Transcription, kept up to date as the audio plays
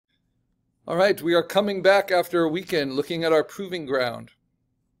All right, we are coming back after a weekend looking at our proving ground.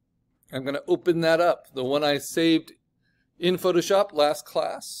 I'm going to open that up, the one I saved in Photoshop last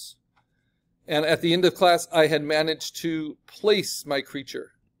class. And at the end of class, I had managed to place my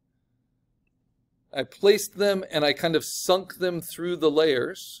creature. I placed them and I kind of sunk them through the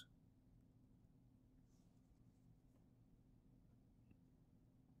layers.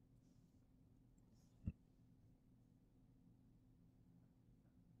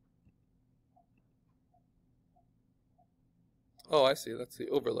 Oh, I see. That's the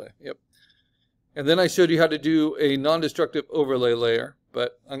overlay. Yep. And then I showed you how to do a non-destructive overlay layer,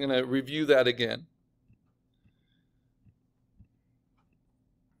 but I'm going to review that again.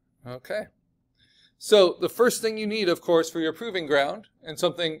 Okay. So the first thing you need, of course, for your proving ground, and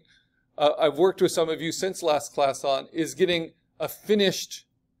something I've worked with some of you since last class on, is getting a finished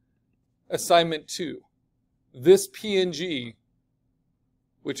assignment 2. This PNG,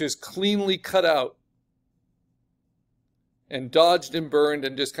 which is cleanly cut out and dodged and burned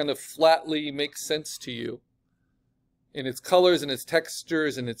and just kind of flatly makes sense to you in its colors and its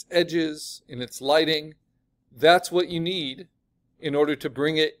textures and its edges, in its lighting. That's what you need in order to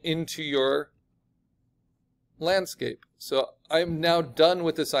bring it into your landscape. So I'm now done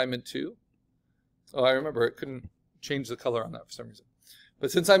with assignment 2. Oh, I remember it couldn't change the color on that for some reason.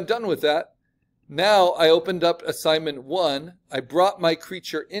 But since I'm done with that, now I opened up assignment 1. I brought my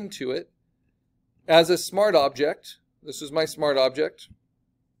creature into it as a smart object. This is my smart object.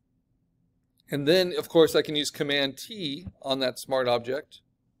 And then, of course, I can use Command T on that smart object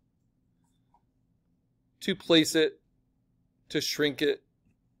to place it, to shrink it,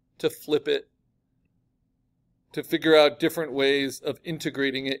 to flip it, to figure out different ways of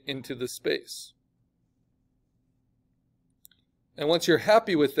integrating it into the space. And once you're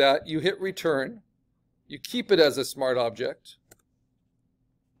happy with that, you hit return. You keep it as a smart object.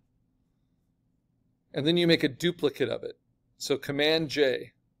 And then you make a duplicate of it. So Command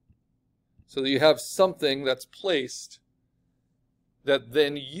J. So that you have something that's placed that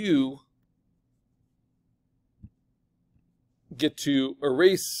then you get to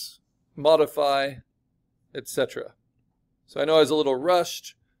erase, modify, etc. So I know I was a little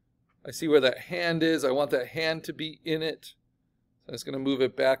rushed. I see where that hand is. I want that hand to be in it. So I'm just going to move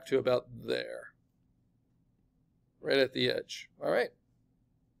it back to about there. Right at the edge. All right.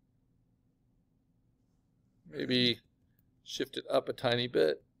 Maybe shift it up a tiny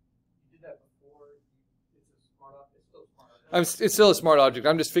bit. You did that before. It's a smart object. It's still a smart object. It's still a smart object.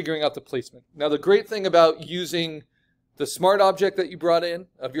 I'm just figuring out the placement. Now the great thing about using the smart object that you brought in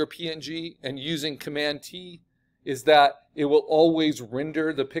of your PNG and using Command T is that it will always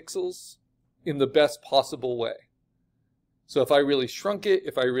render the pixels in the best possible way. So if I really shrunk it,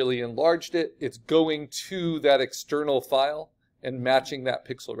 if I really enlarged it, it's going to that external file and matching that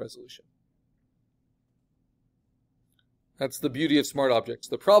pixel resolution. That's the beauty of smart objects.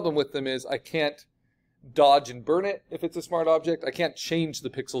 The problem with them is I can't dodge and burn it if it's a smart object. I can't change the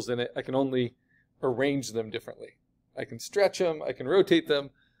pixels in it. I can only arrange them differently. I can stretch them. I can rotate them.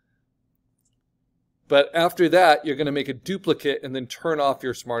 But after that, you're going to make a duplicate and then turn off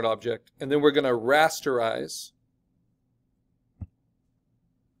your smart object. And then we're going to rasterize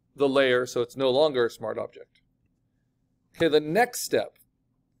the layer so it's no longer a smart object. Okay, the next step.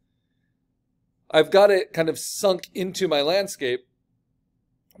 I've got it kind of sunk into my landscape,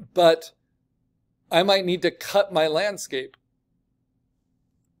 but I might need to cut my landscape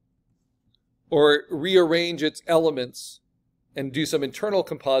or rearrange its elements and do some internal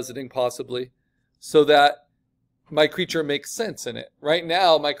compositing possibly so that my creature makes sense in it. Right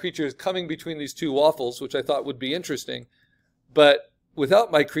now, my creature is coming between these two waffles, which I thought would be interesting, but without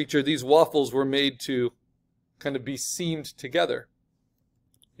my creature, these waffles were made to kind of be seamed together.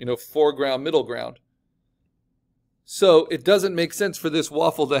 You know, foreground, middle ground. So it doesn't make sense for this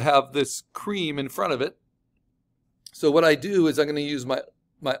waffle to have this cream in front of it. So what I do is I'm going to use my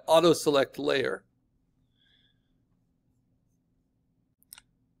auto select layer.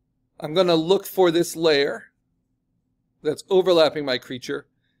 I'm going to look for this layer that's overlapping my creature.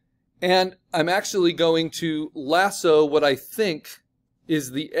 And I'm actually going to lasso what I think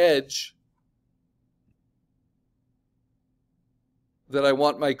is the edge that I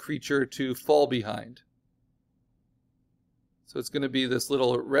want my creature to fall behind. So it's going to be this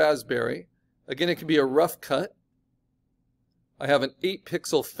little raspberry. Again, it can be a rough cut. I have an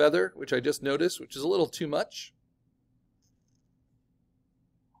 8-pixel feather, which I just noticed, which is a little too much.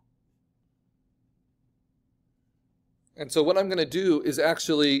 And so what I'm going to do is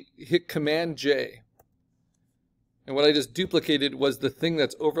actually hit Command J. And what I just duplicated was the thing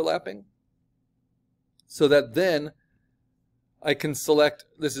that's overlapping, so that then I can select,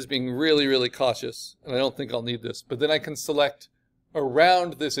 this is being really, really cautious, and I don't think I'll need this, but then I can select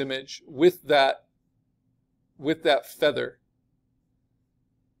around this image with that feather.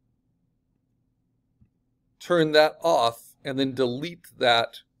 Turn that off and then delete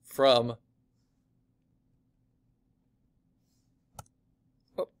that from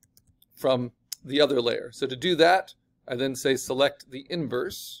the other layer. So to do that, I then say select the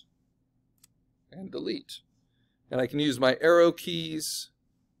inverse and delete. And I can use my arrow keys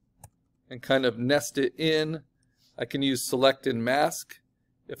and kind of nest it in. I can use select and mask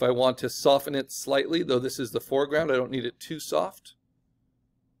if I want to soften it slightly, though this is the foreground. I don't need it too soft.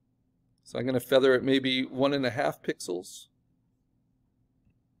 So I'm going to feather it maybe 1.5 pixels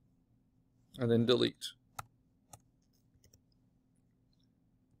and then delete.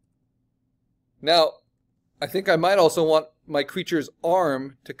 Now, I think I might also want my creature's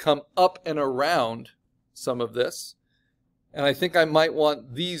arm to come up and around some of this. And I think I might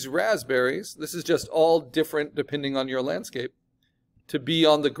want these raspberries, this is just all different depending on your landscape, to be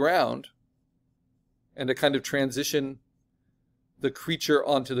on the ground and to kind of transition the creature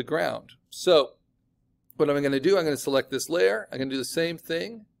onto the ground. So what am I going to do? I'm going to select this layer. I'm going to do the same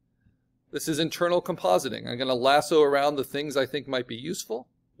thing. This is internal compositing. I'm going to lasso around the things I think might be useful,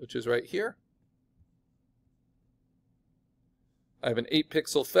 which is right here. I have an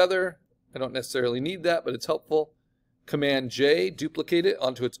 8-pixel feather. I don't necessarily need that, but it's helpful. Command J, duplicate it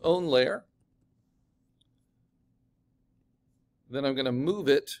onto its own layer. Then I'm going to move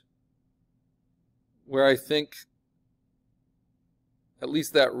it where I think at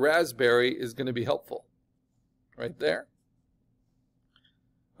least that raspberry is going to be helpful. Right there.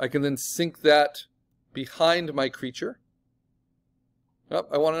 I can then sync that behind my creature. Oh,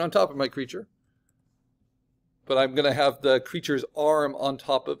 I want it on top of my creature. But I'm going to have the creature's arm on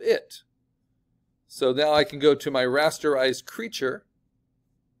top of it. So now I can go to my rasterized creature.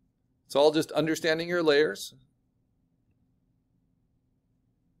 It's all just understanding your layers.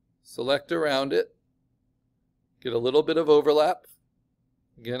 Select around it. Get a little bit of overlap.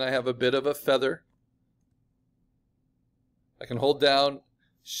 Again, I have a bit of a feather. I can hold down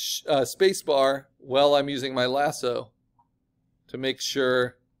spacebar while I'm using my lasso to make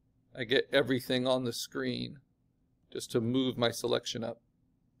sure I get everything on the screen, just to move my selection up.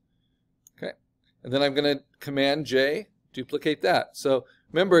 Okay, and then I'm going to Command J, duplicate that. So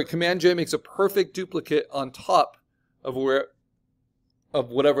remember, Command J makes a perfect duplicate on top of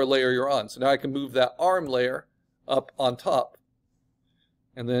whatever layer you're on. So now I can move that arm layer up on top.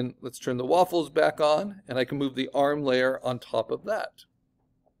 And then let's turn the waffles back on, and I can move the arm layer on top of that.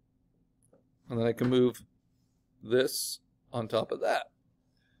 And then I can move this on top of that.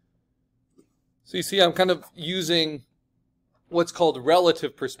 So you see, I'm kind of using what's called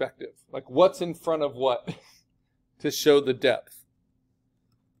relative perspective, like what's in front of what, to show the depth.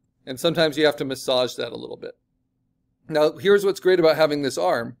 And sometimes you have to massage that a little bit. Now, here's what's great about having this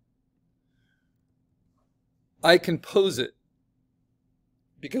arm. I can pose it,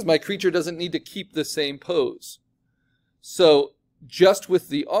 because my creature doesn't need to keep the same pose. So just with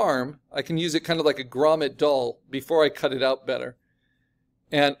the arm, I can use it kind of like a grommet doll before I cut it out better.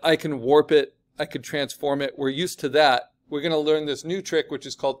 And I can warp it, I could transform it. We're used to that. We're going to learn this new trick, which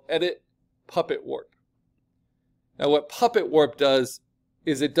is called Edit Puppet Warp. Now what Puppet Warp does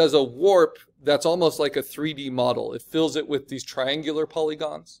is it does a warp that's almost like a 3D model. It fills it with these triangular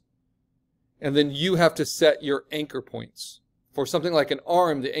polygons. And then you have to set your anchor points. For something like an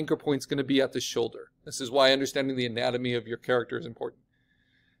arm, the anchor point is going to be at the shoulder. This is why understanding the anatomy of your character is important.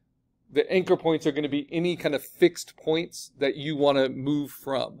 The anchor points are going to be any kind of fixed points that you want to move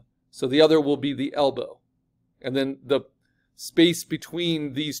from. So the other will be the elbow. And then the space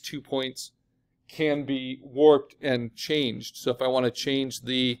between these 2 points can be warped and changed. So if I want to change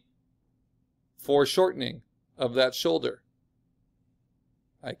the foreshortening of that shoulder,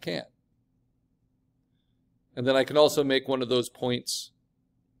 I can. And then I can also make one of those points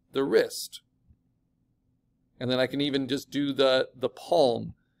the wrist. And then I can even just do the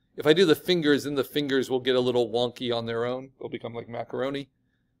palm. If I do the fingers, then the fingers will get a little wonky on their own. They'll become like macaroni,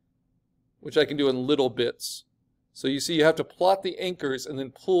 which I can do in little bits. So you see, you have to plot the anchors and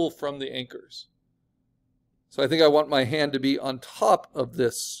then pull from the anchors. So I think I want my hand to be on top of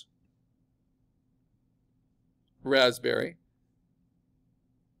this raspberry,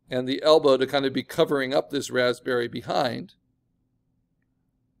 and the elbow to kind of be covering up this raspberry behind.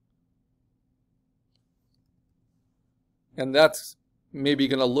 And that's maybe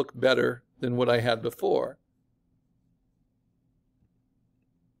going to look better than what I had before.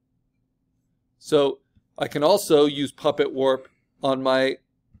 So I can also use Puppet Warp on my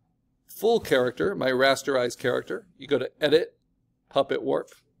full character, my rasterized character. You go to Edit, puppet warp.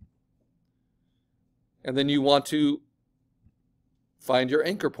 And then you want to find your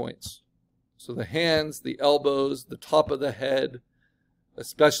anchor points. So the hands, the elbows, the top of the head,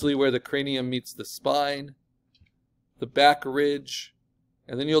 especially where the cranium meets the spine, the back ridge,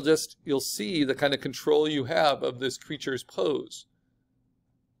 and then you'll see the kind of control you have of this creature's pose.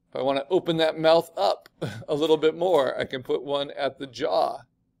 If I want to open that mouth up a little bit more, I can put one at the jaw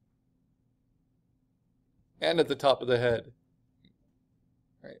and at the top of the head.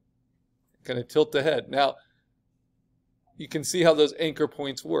 Right? Kind of tilt the head. Now, you can see how those anchor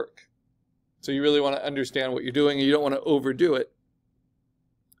points work. So you really want to understand what you're doing, and you don't want to overdo it.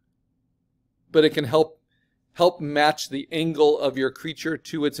 But it can help match the angle of your creature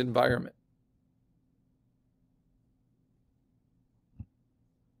to its environment.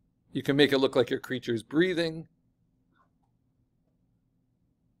 You can make it look like your creature's breathing.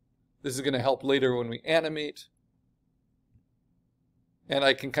 This is going to help later when we animate. And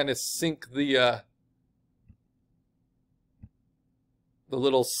I can kind of sink the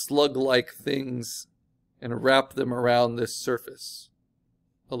little slug-like things and wrap them around this surface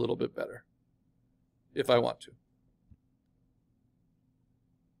a little bit better, if I want to.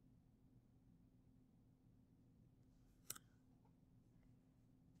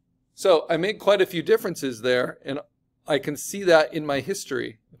 So I made quite a few differences there, and I can see that in my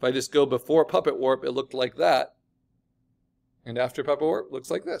history. If I just go before Puppet Warp, it looked like that. And after Puppet Warp, it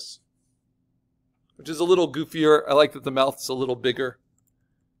looks like this, which is a little goofier. I like that the mouth's a little bigger.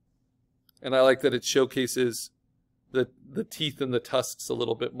 And I like that it showcases the teeth and the tusks a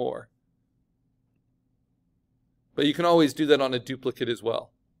little bit more. But you can always do that on a duplicate as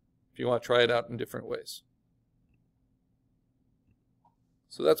well, if you want to try it out in different ways.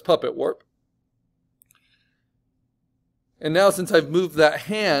 So that's Puppet Warp. And now since I've moved that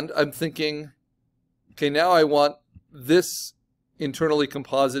hand, I'm thinking, okay, now I want this internally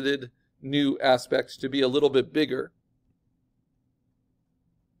composited new aspect to be a little bit bigger.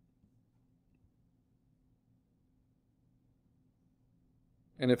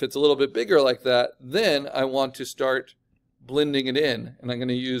 And if it's a little bit bigger like that, then I want to start blending it in. And I'm going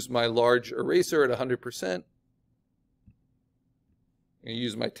to use my large eraser at 100%. I'm going to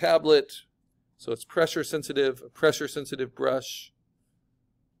use my tablet, so it's pressure sensitive, a pressure sensitive brush.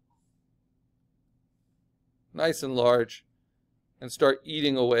 Nice and large, and start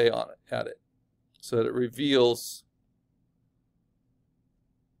eating away on it, at it so that it reveals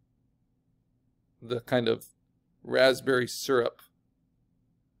the kind of raspberry syrup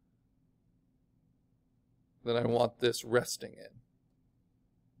that I want this resting in.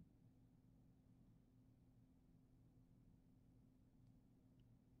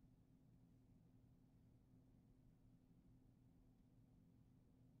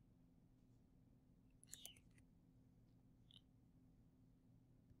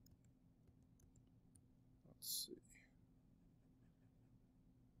 Let's see.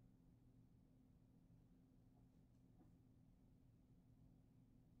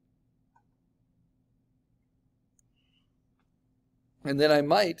 And then I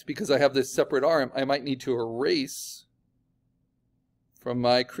might, because I have this separate arm, I might need to erase from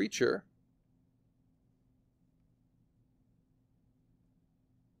my creature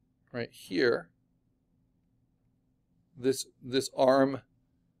right here this arm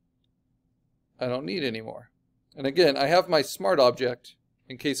I don't need anymore. And again, I have my smart object.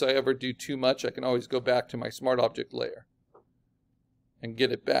 In case I ever do too much, I can always go back to my smart object layer and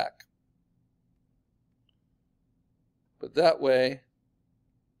get it back. But that way,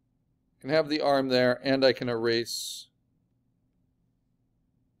 I can have the arm there, and I can erase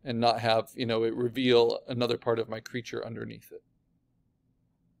and not have, it reveal another part of my creature underneath it.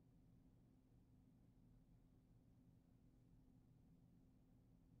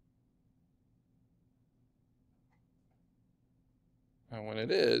 And when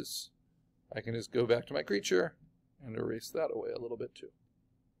it is, I can just go back to my creature and erase that away a little bit too.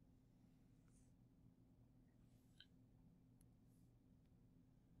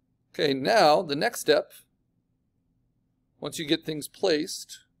 Okay, now the next step, once you get things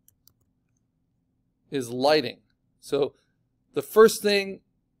placed, is lighting. So the first thing,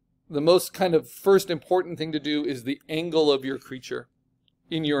 the most kind of first important thing to do is the angle of your creature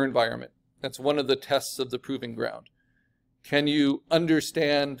in your environment. That's one of the tests of the proving ground. Can you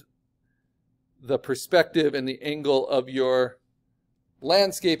understand the perspective and the angle of your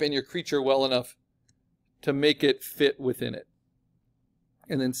landscape and your creature well enough to make it fit within it?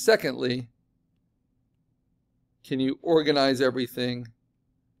 And then secondly, can you organize everything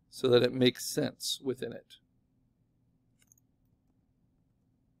so that it makes sense within it?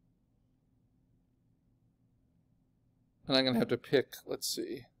 And I'm going to have to pick, let's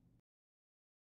see.